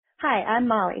Hi, I'm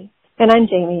Molly. And I'm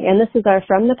Jamie, and this is our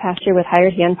From the Pasture with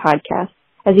Hired Hand podcast.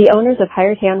 As the owners of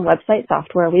Hired Hand website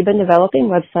software, we've been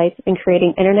developing websites and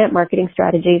creating internet marketing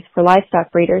strategies for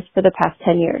livestock breeders for the past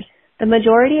 10 years. The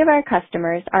majority of our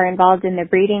customers are involved in the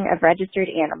breeding of registered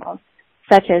animals,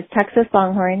 such as Texas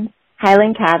Longhorns,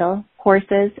 Highland cattle,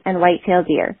 horses, and white-tailed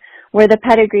deer, where the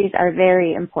pedigrees are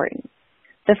very important.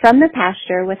 The From the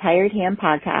Pasture with Hired Hand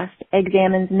podcast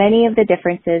examines many of the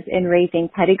differences in raising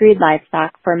pedigreed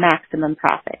livestock for maximum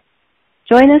profit.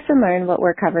 Join us and learn what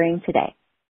we're covering today.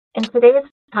 And today's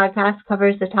podcast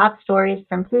covers the top stories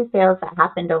from two sales that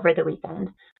happened over the weekend: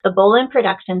 the Bolen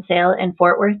production sale in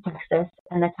Fort Worth, Texas,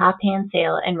 and the Top Hand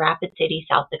sale in Rapid City,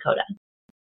 South Dakota.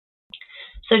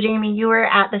 So Jamie, you were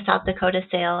at the South Dakota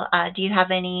sale. Do you have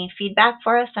any feedback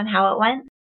for us on how it went?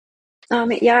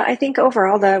 Yeah, I think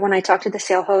overall, when I talked to the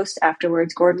sale host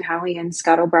afterwards, Gordon Howie and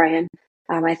Scott O'Brien,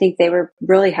 I think they were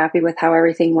really happy with how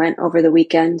everything went over the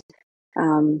weekend.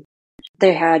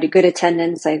 They had good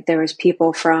attendance. Like there was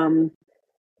people from,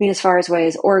 as far as away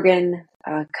as Oregon,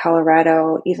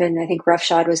 Colorado, even I think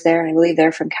Roughshod was there, and I believe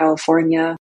they're from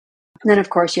California. And then of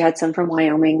course you had some from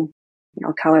Wyoming,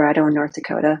 Colorado and North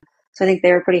Dakota. So I think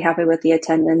they were pretty happy with the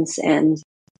attendance, and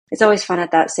it's always fun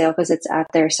at that sale because it's at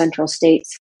their Central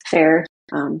States fair.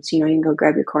 So, you can go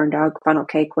grab your corn dog, funnel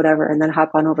cake, whatever, and then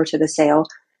hop on over to the sale.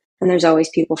 And there's always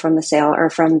people from the sale or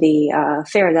from the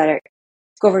fair that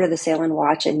go over to the sale and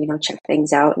watch and, check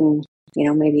things out and,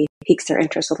 maybe piques their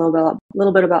interest a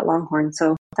little bit about Longhorn.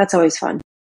 So that's always fun.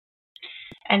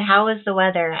 And how was the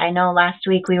weather? I know last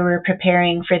week we were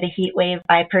preparing for the heat wave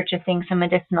by purchasing some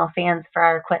additional fans for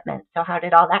our equipment. So how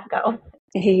did all that go?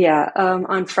 Yeah.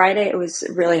 On Friday, it was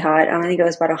really hot. I think it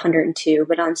was about 102,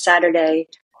 but on Saturday,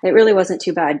 it really wasn't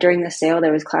too bad. During the sale,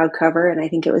 there was cloud cover, and I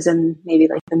think it was in maybe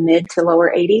like the mid to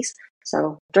lower 80s.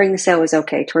 So during the sale it was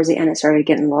okay. Towards the end, it started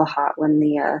getting a little hot when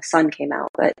the sun came out,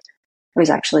 but it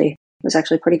was actually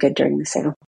pretty good during the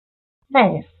sale.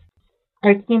 Nice.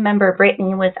 Our team member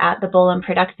Brittany was at the Bolen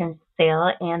production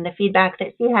sale, and the feedback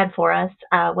that she had for us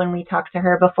when we talked to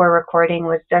her before recording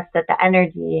was just that the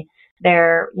energy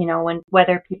there,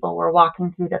 whether people were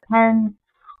walking through the pens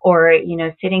or,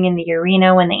 sitting in the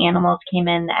arena when the animals came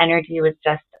in, the energy was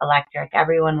just electric.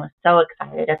 Everyone was so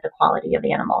excited at the quality of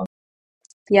animals.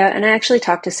 Yeah, and I actually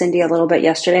talked to Cindy a little bit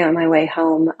yesterday on my way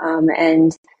home,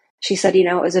 and she said,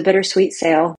 it was a bittersweet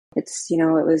sale.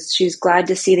 She's glad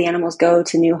to see the animals go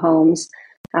to new homes,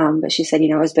 but she said,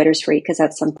 it was bittersweet because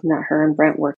that's something that her and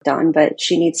Brent worked on, but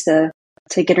she needs to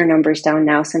get her numbers down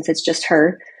now since it's just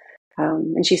her.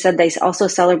 And she said they also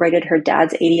celebrated her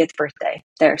dad's 80th birthday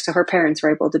there. So her parents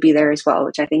were able to be there as well,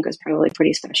 which I think was probably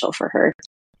pretty special for her.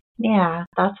 Yeah,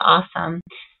 that's awesome.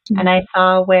 Mm-hmm. And I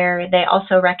saw where they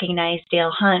also recognized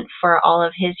Dale Hunt for all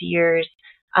of his years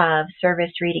of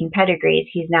service reading pedigrees.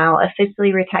 He's now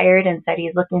officially retired and said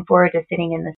he's looking forward to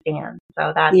sitting in the stands.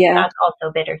 So that's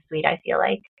also bittersweet, I feel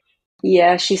like.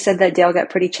 Yeah, she said that Dale got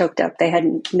pretty choked up. He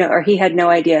had no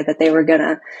idea that they were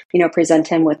gonna, present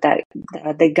him with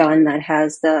the gun that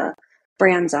has the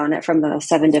brands on it from the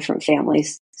 7 different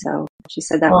families. So she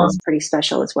said that was pretty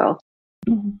special as well.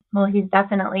 Well, he's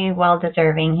definitely well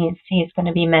deserving. He's going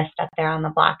to be missed up there on the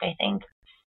block, I think.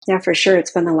 Yeah, for sure.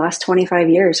 It's been the last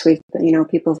 25 years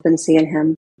people have been seeing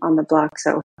him on the block.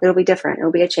 So it'll be different.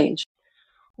 It'll be a change.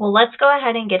 Well, let's go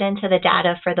ahead and get into the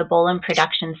data for the Bolen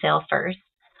production sale first.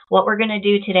 What we're going to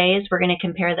do today is we're going to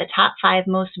compare the top 5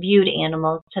 most viewed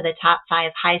animals to the top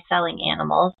 5 high-selling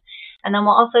animals. And then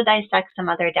we'll also dissect some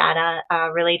other data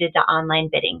related to online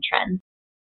bidding trends.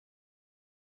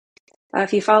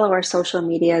 If you follow our social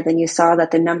media, then you saw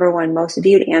that the number 1 most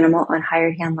viewed animal on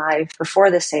Hired Hand Live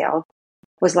before the sale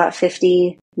was lot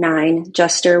 59,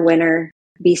 Juster Winner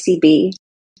BCB.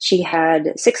 She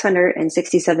had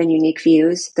 667 unique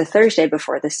views the Thursday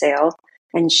before the sale,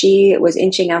 and she was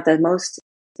inching out the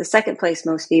second place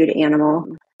most viewed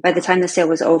animal. By the time the sale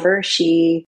was over,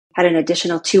 she had an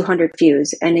additional 200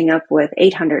 views, ending up with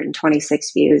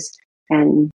 826 views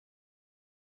and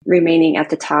remaining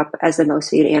at the top as the most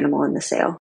viewed animal in the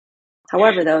sale.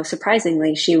 However, though,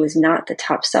 surprisingly, she was not the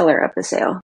top seller of the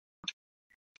sale.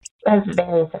 That's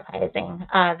very surprising.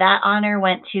 That honor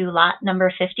went to lot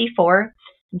number 54,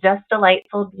 Just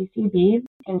Delightful BCB,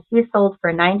 and she sold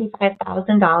for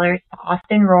 $95,000 to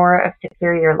Austin Roar of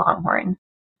Superior Longhorn.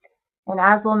 And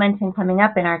as we'll mention coming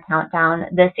up in our countdown,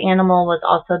 this animal was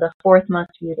also the 4th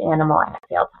most viewed animal at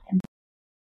sale time.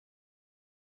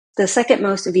 The second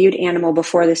most viewed animal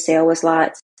before the sale was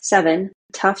lot 7,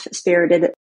 Tough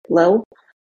Spirited Low,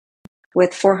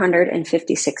 with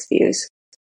 456 views.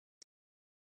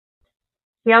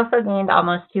 She also gained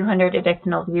almost 200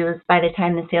 additional views by the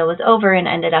time the sale was over and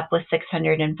ended up with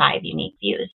 605 unique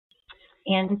views.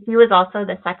 And she was also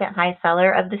the second high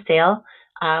seller of the sale.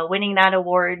 Winning that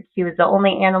award, she was the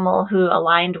only animal who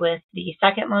aligned with the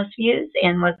second most views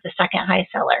and was the second high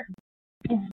seller.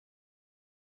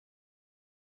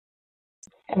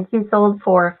 And she sold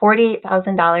for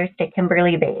 $48,000 to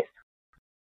Kimberly Bays.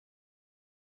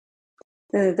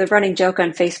 The running joke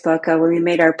on Facebook when we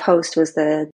made our post was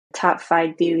the top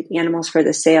 5 viewed animals for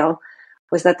the sale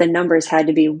was that the numbers had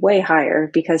to be way higher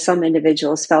because some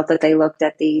individuals felt that they looked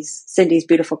at these Cindy's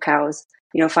beautiful cows,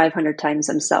 500 times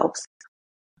themselves.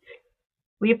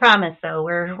 We promise, though,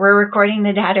 we're recording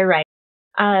the data right.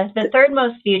 The third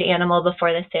most viewed animal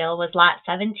before the sale was Lot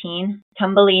 17,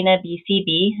 Thumbelina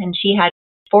BCB, and she had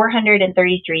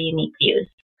 433 unique views.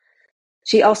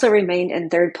 She also remained in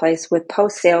third place with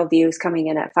post-sale views coming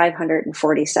in at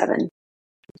 547.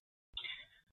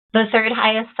 The third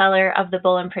highest seller of the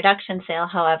Bolen production sale,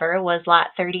 however, was Lot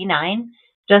 39,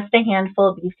 just a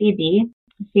handful BCB.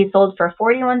 She sold for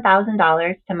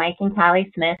 $41,000 to Mike and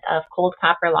Callie Smith of Cold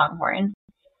Copper Longhorns.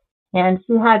 And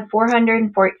she had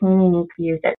 414 unique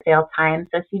views at sale time,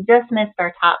 so she just missed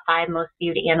our top 5 most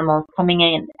viewed animals, coming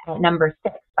in at number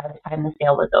 6 by the time the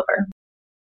sale was over.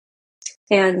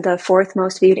 And the fourth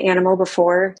most viewed animal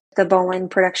before the Bolen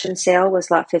production sale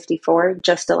was Lot 54,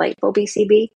 Just Delightful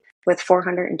BCB, with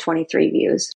 423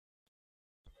 views.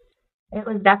 It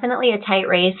was definitely a tight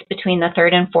race between the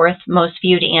third and fourth most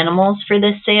viewed animals for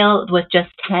this sale, with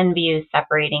just 10 views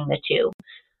separating the two.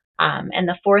 And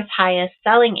the fourth highest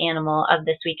selling animal of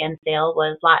this weekend sale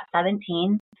was Lot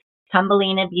 17,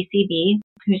 Thumbelina BCB,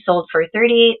 who sold for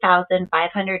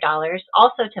 $38,500,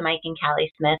 also to Mike and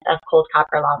Callie Smith of Cold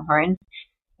Copper Longhorns.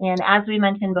 And as we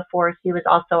mentioned before, she was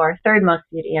also our third most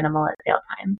viewed animal at sale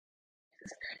time.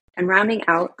 And rounding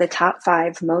out the top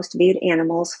 5 most viewed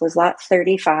animals was Lot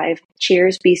 35,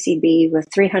 Cheers BCB, with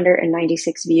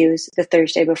 396 views the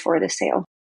Thursday before the sale.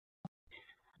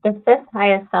 The fifth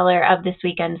highest seller of this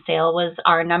weekend sale was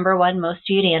our number 1 most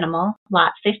viewed animal,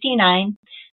 Lot 59,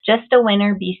 Just a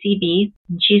Winner BCB.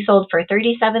 She sold for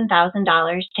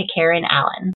 $37,000 to Karen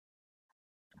Allen.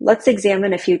 Let's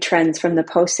examine a few trends from the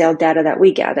post-sale data that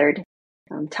we gathered.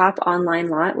 Top online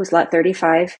lot was Lot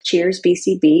 35, Cheers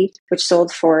BCB, which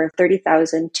sold for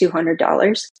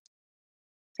 $30,200.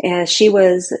 And she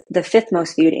was the 5th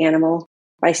most viewed animal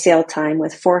by sale time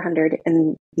with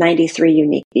 493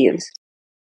 unique views.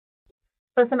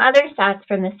 So some other stats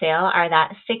from the sale are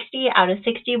that 60 out of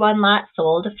 61 lots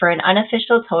sold for an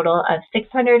unofficial total of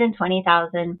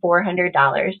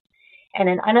 $620,400 and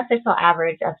an unofficial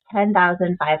average of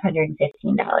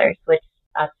 $10,515, which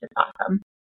that's just awesome.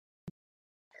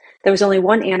 There was only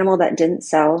one animal that didn't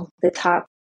sell. The top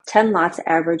 10 lots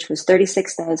average was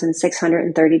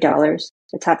 $36,630.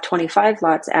 The top 25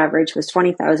 lots average was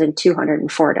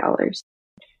 $20,204.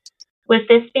 With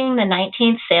this being the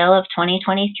 19th sale of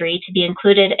 2023 to be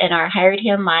included in our Hired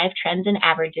Hand Live Trends and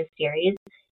Averages series,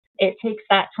 it takes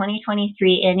that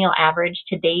 2023 annual average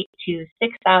to date to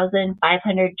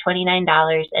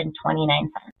 $6,529.29.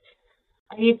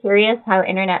 Are you curious how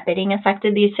internet bidding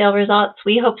affected these sale results?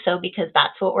 We hope so, because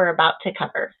that's what we're about to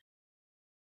cover.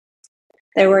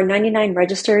 There were 99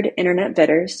 registered internet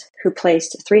bidders who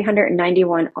placed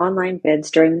 391 online bids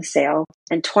during the sale,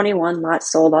 and 21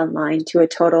 lots sold online to a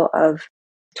total of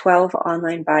 12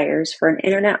 online buyers for an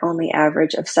internet-only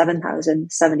average of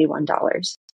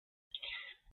 $7,071.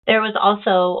 There was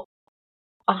also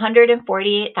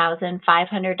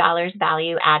 $148,500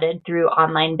 value added through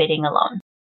online bidding alone.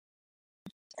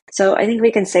 So I think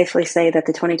we can safely say that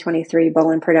the 2023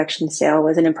 Bolen production sale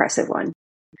was an impressive one.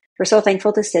 We're so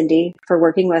thankful to Cindy for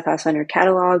working with us on her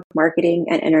catalog, marketing,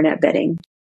 and internet bidding.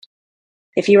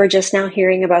 If you are just now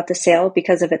hearing about the sale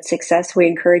because of its success, we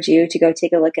encourage you to go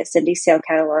take a look at Cindy's sale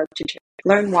catalog to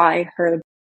learn why her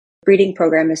breeding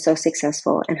program is so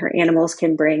successful and her animals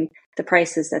can bring the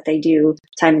prices that they do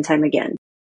time and time again.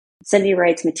 Cindy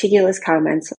writes meticulous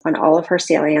comments on all of her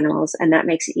sale animals, and that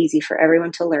makes it easy for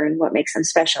everyone to learn what makes them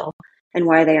special and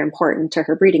why they are important to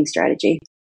her breeding strategy.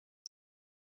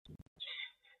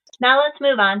 Now let's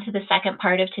move on to the second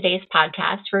part of today's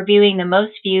podcast, reviewing the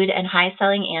most viewed and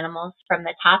high-selling animals from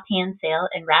the top hand sale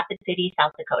in Rapid City,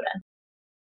 South Dakota.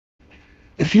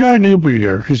 If you are a new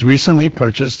breeder who's recently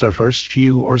purchased their first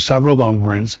few or several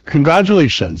Longhorns,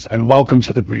 congratulations and welcome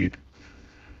to the breed.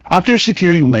 After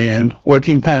securing land,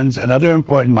 working pens, and other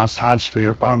important must-haves for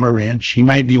your farm or ranch, you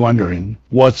might be wondering,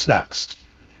 what's next?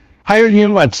 Hired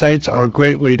Hand websites are a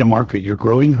great way to market your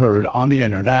growing herd on the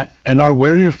internet and are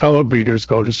where your fellow breeders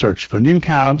go to search for new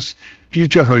calves,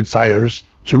 future herd sires,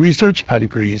 to research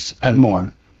pedigrees, and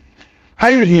more.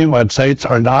 Hired Hand websites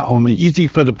are not only easy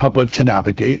for the public to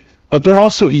navigate, but they're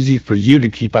also easy for you to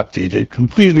keep updated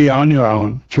completely on your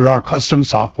own through our custom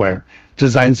software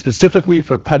designed specifically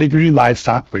for pedigree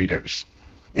livestock breeders.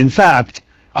 In fact,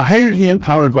 a Hired Hand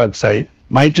powered website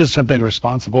might just have been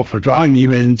responsible for drawing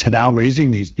you into now raising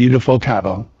these beautiful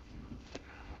cattle.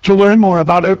 To learn more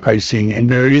about our pricing and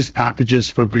various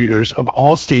packages for breeders of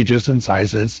all stages and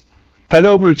sizes, head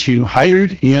over to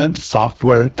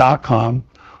hiredhandsoftware.com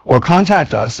or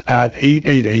contact us at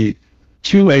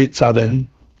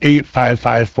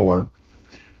 888-287-8554.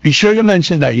 Be sure to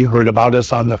mention that you heard about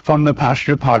us on the From the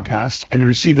Pasture podcast and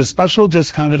receive a special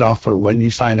discounted offer when you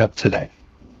sign up today.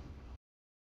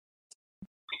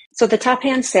 So the top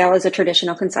hand sale is a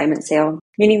traditional consignment sale,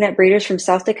 meaning that breeders from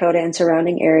South Dakota and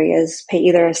surrounding areas pay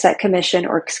either a set commission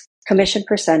or commission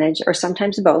percentage, or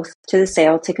sometimes both, to the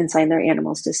sale to consign their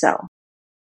animals to sell.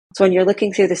 So when you're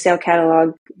looking through the sale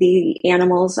catalog, the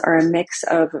animals are a mix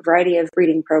of a variety of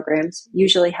breeding programs,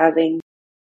 usually having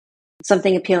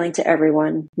something appealing to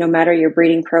everyone, no matter your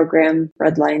breeding program,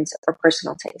 bloodlines, or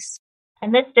personal taste.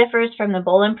 And this differs from the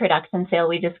Bolen production sale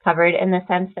we just covered in the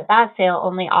sense that that sale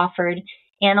only offered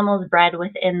animals bred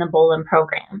within the Bolen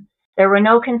program. There were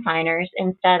no consigners.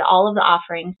 Instead, all of the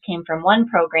offerings came from one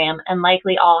program and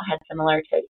likely all had similar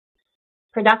tastes.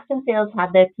 Production sales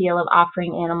have the appeal of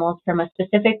offering animals from a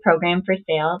specific program for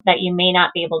sale that you may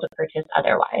not be able to purchase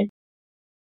otherwise.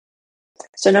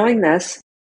 So knowing this,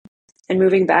 and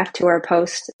moving back to our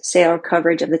post-sale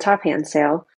coverage of the top hand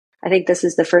sale, I think this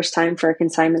is the first time for a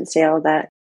consignment sale that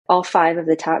all 5 of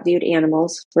the top viewed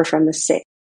animals were from the sale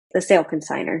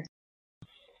consigner.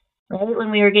 Right when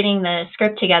we were getting the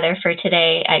script together for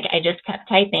today, I just kept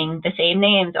typing the same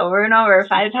names over and over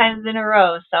 5 times in a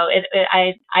row. So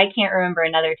I can't remember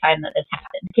another time that this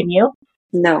happened. Can you?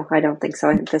 No, I don't think so.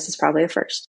 I think this is probably a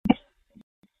first.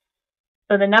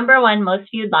 So the number 1 most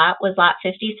viewed lot was lot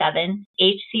 57,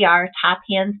 HCR Top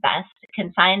Hands Best,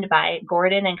 consigned by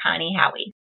Gordon and Connie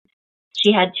Howie.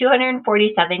 She had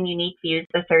 247 unique views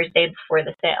the Thursday before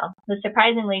the sale. But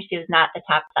surprisingly, she was not the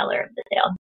top seller of the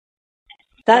sale.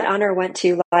 That honor went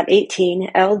to lot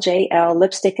 18, LJL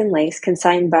Lipstick and Lace,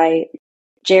 consigned by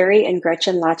Jerry and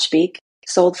Gretchen Lotchbeek,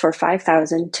 sold for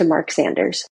 $5,000 to Mark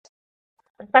Sanders.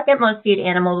 The second most viewed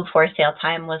animal before sale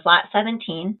time was lot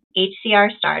 17,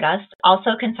 HCR Stardust,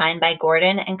 also consigned by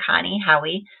Gordon and Connie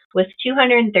Howie, with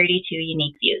 232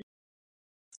 unique views.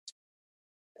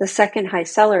 The second high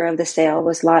seller of the sale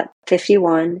was lot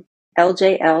 51,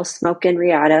 LJL Smoke and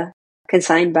Riata,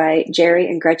 consigned by Jerry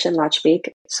and Gretchen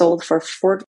Lotchbeek, sold for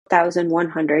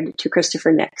 $4,100 to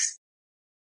Christopher Nix.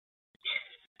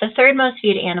 The third most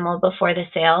viewed animal before the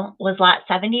sale was lot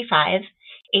 75,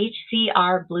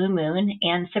 HCR Blue Moon,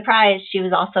 and surprise, she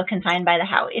was also consigned by the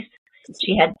Howies.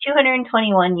 She had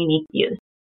 221 unique views.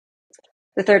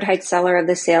 The third high seller of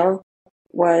the sale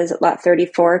was lot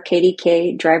 34,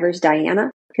 KDK Drivers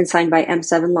Diana, consigned by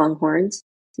M7 Longhorns,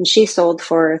 and she sold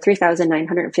for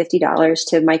 $3,950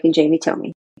 to Mike and Jamie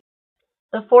Tomey.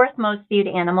 The fourth most viewed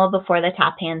animal before the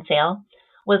top hand sale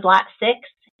was lot 6,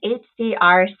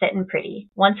 HCR Sittin' Pretty,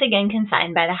 once again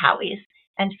consigned by the Howies,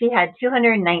 and she had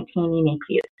 219 unique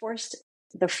views.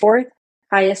 The fourth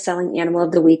highest selling animal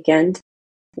of the weekend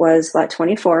was lot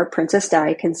 24, Princess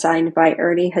Di, consigned by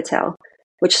Ernie Hattel,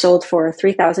 which sold for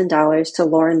 $3,000 to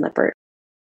Lauren Lippert.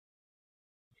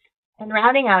 And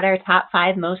rounding out our top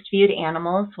 5 most viewed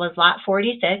animals was lot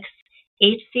 46,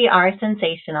 HCR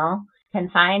Sensational,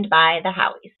 consigned by the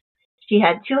Howies. She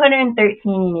had 213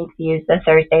 unique views the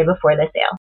Thursday before the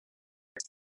sale.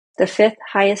 The fifth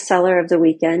highest seller of the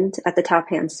weekend at the top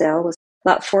hand sale was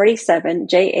lot 47,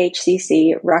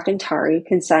 JHCC Rockantari,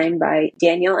 consigned by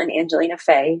Daniel and Angelina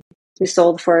Fay, who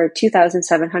sold for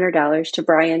 $2,700 to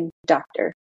Brian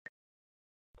Doctor.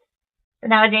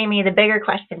 Now, Jamie, the bigger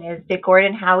question is, did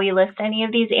Gordon Howie list any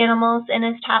of these animals in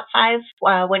his top 5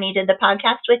 when he did the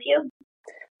podcast with you?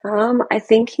 I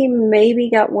think he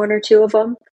maybe got 1 or 2 of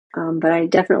them, but I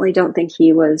definitely don't think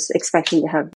he was expecting to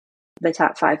have the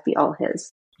top 5 be all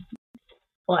his.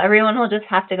 Well, everyone will just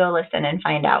have to go listen and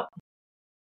find out.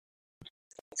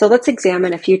 So let's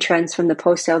examine a few trends from the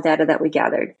post-sale data that we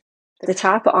gathered. The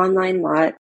top online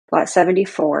lot, lot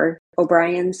 74,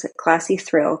 O'Brien's Classy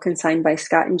Thrill, consigned by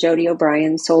Scott and Jody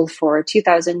O'Brien, sold for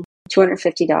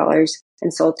 $2,250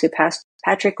 and sold to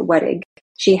Patrick Wettig.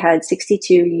 She had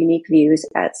 62 unique views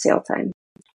at sale time.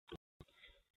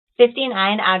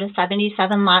 59 out of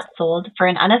 77 lots sold for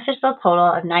an unofficial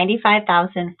total of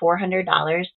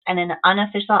 $95,400 and an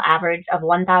unofficial average of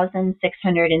 $1,616.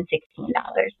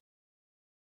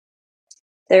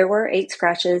 There were 8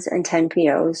 scratches and 10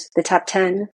 POs. The top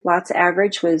 10 lots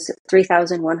average was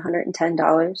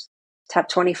 $3,110. Top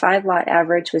 25 lot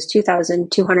average was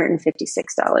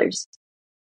 $2,256.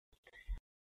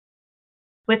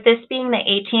 With this being the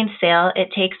 18th sale,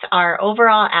 it takes our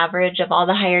overall average of all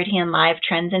the Hired Hand Live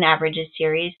Trends and Averages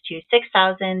series to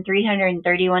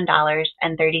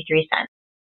 $6,331.33.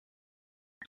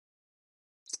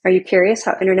 Are you curious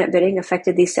how internet bidding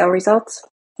affected these sale results?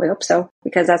 We hope so,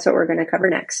 because that's what we're going to cover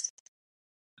next.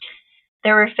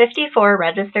 There were 54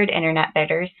 registered internet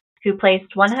bidders who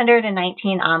placed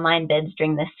 119 online bids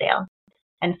during this sale,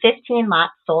 and 15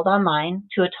 lots sold online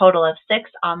to a total of 6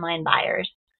 online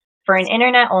buyers, for an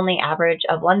internet-only average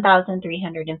of $1,350.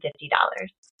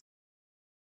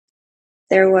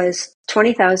 There was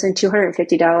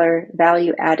 $20,250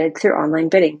 value added through online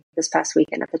bidding this past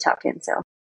weekend at the Top Hand sale.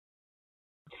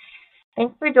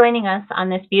 Thanks for joining us on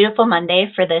this beautiful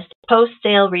Monday for this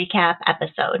post-sale recap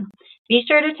episode. Be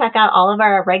sure to check out all of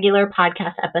our regular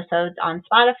podcast episodes on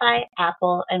Spotify,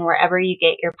 Apple, and wherever you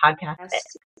get your podcast.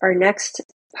 Our next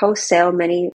post-sale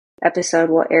mini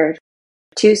episode will air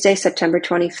Tuesday, September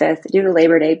 25th, due to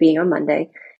Labor Day being on Monday,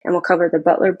 and we'll cover the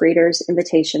Butler Breeders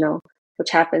Invitational,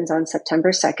 which happens on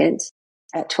September 2nd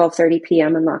at 12:30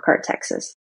 p.m. in Lockhart,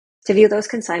 Texas. To view those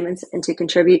consignments and to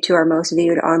contribute to our most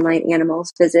viewed online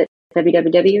animals, visit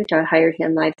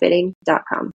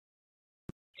www.hiredhandlivebidding.com.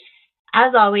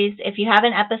 As always, if you have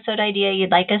an episode idea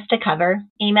you'd like us to cover,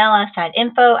 email us at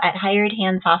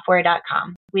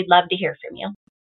info@hiredhandsoftware.com. We'd love to hear from you.